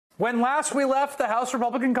When last we left the House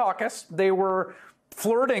Republican Caucus, they were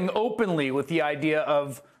flirting openly with the idea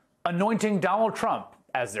of anointing Donald Trump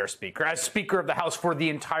as their speaker, as Speaker of the House for the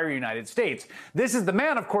entire United States. This is the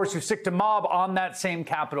man, of course, who sicked a mob on that same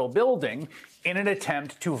Capitol building in an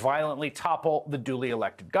attempt to violently topple the duly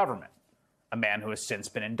elected government. A man who has since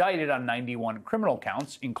been indicted on 91 criminal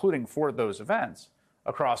counts, including for those events,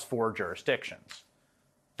 across 4 jurisdictions.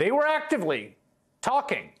 They were actively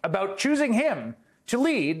talking about choosing him to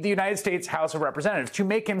lead the United States House of Representatives, to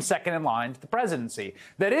make him second in line to the presidency.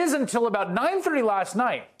 That is until about 9:30 last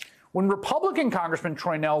night, when Republican Congressman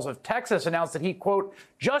Troy Nehls of Texas announced that he, quote,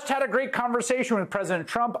 just had a great conversation with President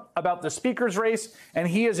Trump about the speaker's race, and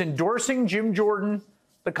he is endorsing Jim Jordan,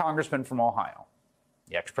 the congressman from Ohio.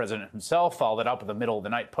 The ex-president himself followed it up with a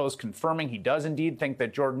middle-of-the-night post confirming he does indeed think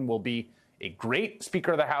that Jordan will be a great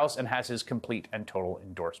Speaker of the House and has his complete and total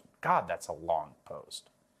endorsement. God, that's a long post.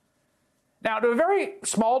 Now, to a very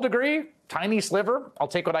small degree, tiny sliver, I'll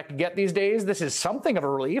take what I can get these days. This is something of a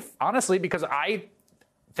relief, honestly, because I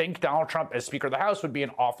think Donald Trump as Speaker of the House would be an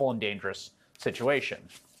awful and dangerous situation.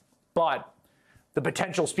 But the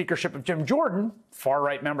potential speakership of Jim Jordan,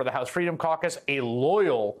 far-right member of the House Freedom Caucus, a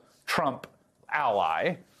loyal Trump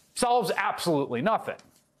ally, solves absolutely nothing.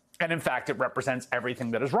 And in fact, it represents everything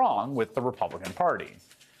that is wrong with the Republican Party.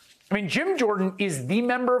 I mean, Jim Jordan is the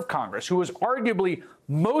member of Congress who was arguably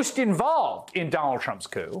most involved in Donald Trump's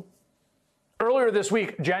coup. Earlier this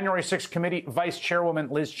week, January 6th committee Vice Chairwoman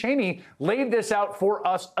Liz Cheney laid this out for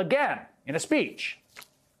us again in a speech.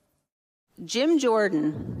 Jim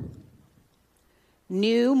Jordan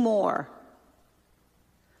knew more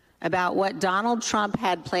about what Donald Trump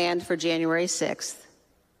had planned for January 6th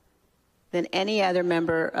than any other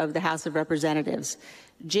member of the House of Representatives.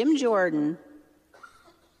 Jim Jordan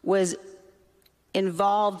was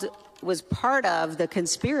involved, was part of the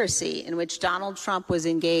conspiracy in which Donald Trump was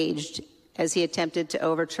engaged as he attempted to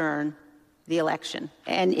overturn the election.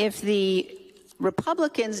 And if the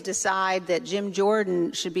Republicans decide that Jim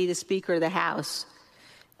Jordan should be the Speaker of the House,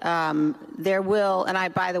 there will,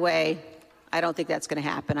 and by the way, I don't think that's going to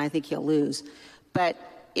happen. I think he'll lose. But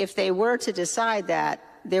if they were to decide that,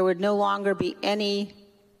 there would no longer be any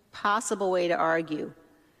possible way to argue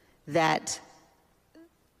that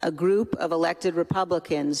a group of elected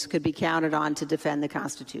Republicans could be counted on to defend the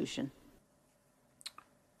Constitution.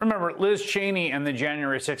 Remember, Liz Cheney and the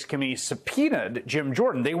January 6th committee subpoenaed Jim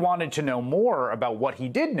Jordan. They wanted to know more about what he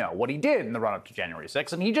did know, what he did in the run-up to January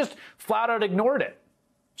 6th, and he just flat out ignored it.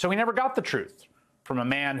 So we never got the truth from a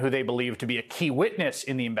man who they believe to be a key witness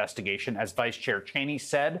in the investigation, as Vice Chair Cheney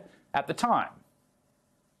said at the time.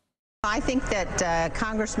 I think that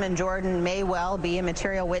Congressman Jordan may well be a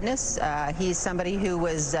material witness. He's somebody who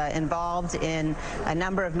was involved in a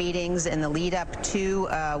number of meetings in the lead up to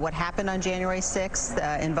what happened on January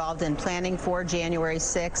 6th, involved in planning for January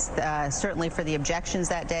 6th, certainly for the objections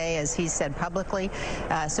that day, as he said publicly.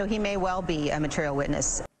 So he may well be a material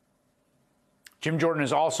witness. Jim Jordan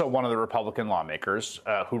is also one of the Republican lawmakers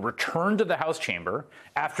who returned to the House chamber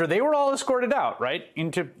after they were all escorted out, right,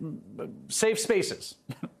 into safe spaces,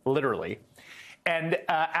 literally. And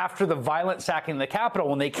after the violent sacking of the Capitol,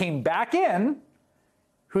 when they came back in,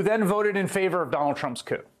 who then voted in favor of Donald Trump's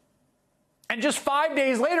coup. And just 5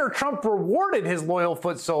 days later, Trump rewarded his loyal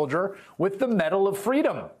foot soldier with the Medal of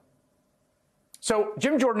Freedom. So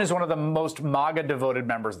Jim Jordan is one of the most MAGA-devoted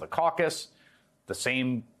members of the caucus, the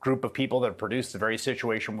same group of people that produced the very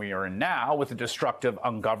situation we are in now, with a destructive,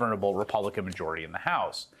 ungovernable Republican majority in the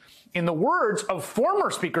House. In the words of former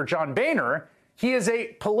Speaker John Boehner, he is a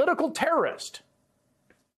political terrorist.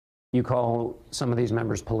 You call some of these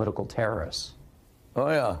members political terrorists. Oh,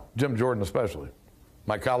 yeah, Jim Jordan especially,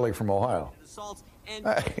 my colleague from Ohio.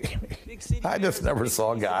 I just never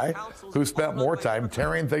saw a guy who spent more time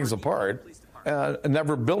tearing things apart and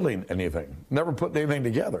never building anything, never putting anything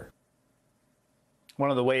together. One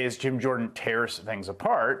of the ways Jim Jordan tears things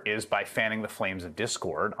apart is by fanning the flames of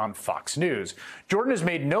discord on Fox News. Jordan has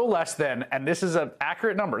made no less than, and this is an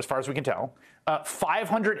accurate number as far as we can tell,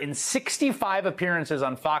 565 appearances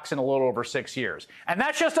on Fox in a little over 6 years. And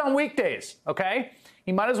that's just on weekdays, okay?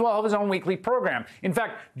 He might as well have his own weekly program. In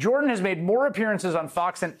fact, Jordan has made more appearances on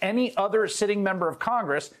Fox than any other sitting member of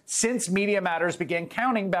Congress since Media Matters began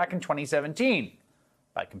counting back in 2017.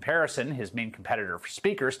 By comparison, his main competitor for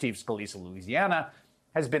Speaker, Steve Scalise of Louisiana,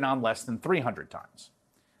 has been on less than 300 times.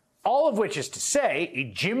 All of which is to say a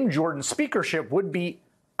Jim Jordan speakership would be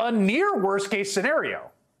a near worst-case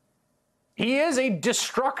scenario. He is a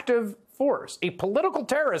destructive force, a political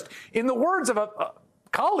terrorist, in the words of a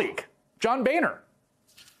colleague, John Boehner,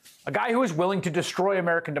 a guy who is willing to destroy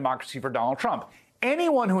American democracy for Donald Trump.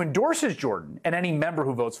 anyone who endorses Jordan and any member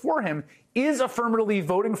who votes for him is affirmatively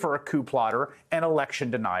voting for a coup plotter, an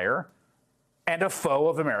election denier, and a foe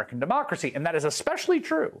of American democracy. And that is especially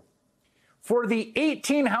true for the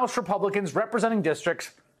 18 House Republicans representing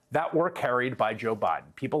districts that were carried by Joe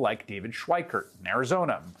Biden. People like David Schweikert in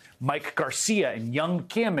Arizona, Mike Garcia and Young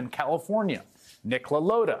Kim in California, Nick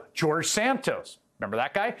LaLota, George Santos, remember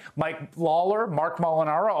that guy? Mike Lawler, Mark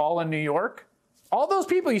Molinaro, all in New York. All those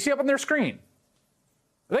people you see up on their screen.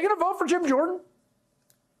 Are they going to vote for Jim Jordan?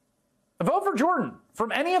 A vote for Jordan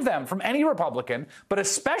from any of them, from any Republican, but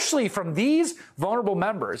especially from these vulnerable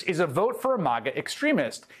members, is a vote for a MAGA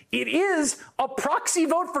extremist. It is a proxy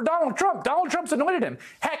vote for Donald Trump. Donald Trump's anointed him.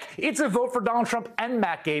 Heck, it's a vote for Donald Trump and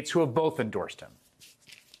Matt Gaetz, who have both endorsed him.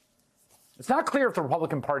 It's not clear if the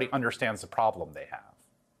Republican Party understands the problem they have.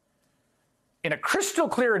 In a crystal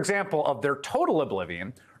clear example of their total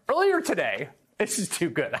oblivion, earlier today, this is too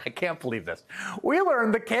good, I can't believe this, we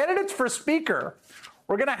learned the candidates for Speaker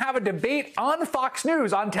were going to have a debate on Fox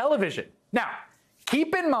News on television. Now,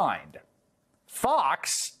 keep in mind,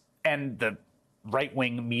 Fox and the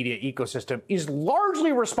right-wing media ecosystem is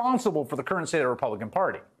largely responsible for the current state of the Republican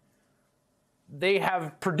Party. They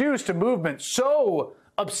have produced a movement so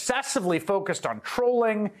obsessively focused on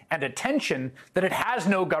trolling and attention that it has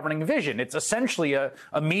no governing vision. It's essentially a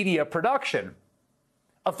media production.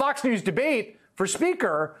 A Fox News debate for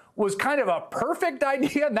Speaker was kind of a perfect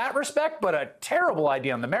idea in that respect, but a terrible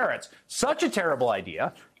idea on the merits. Such a terrible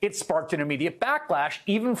idea, it sparked an immediate backlash,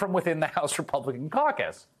 even from within the House Republican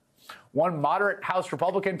caucus. One moderate House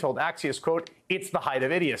Republican told Axios, quote, "It's the height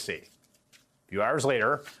of idiocy." A few hours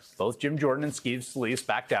later, both Jim Jordan and Steve Scalise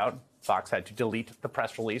backed out. Fox had to delete the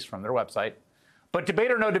press release from their website. But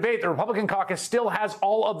debate or no debate, the Republican caucus still has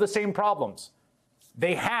all of the same problems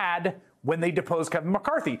they had when they deposed Kevin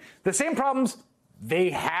McCarthy. The same problems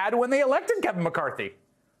they had when they elected Kevin McCarthy.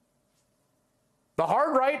 The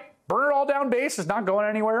hard right, burn it all down base is not going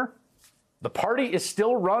anywhere. The party is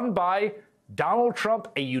still run by Donald Trump,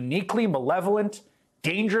 a uniquely malevolent,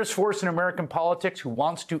 dangerous force in American politics who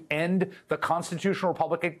wants to end the constitutional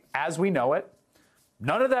republic as we know it.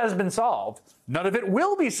 None of that has been solved. None of it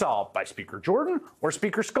will be solved by Speaker Jordan or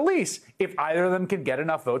Speaker Scalise if either of them can get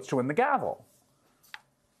enough votes to win the gavel.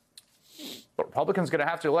 But Republicans are going to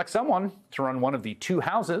have to elect someone to run one of the two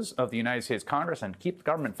houses of the United States Congress and keep the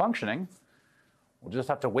government functioning. We'll just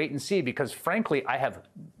have to wait and see because, frankly, I have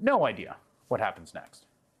no idea what happens next.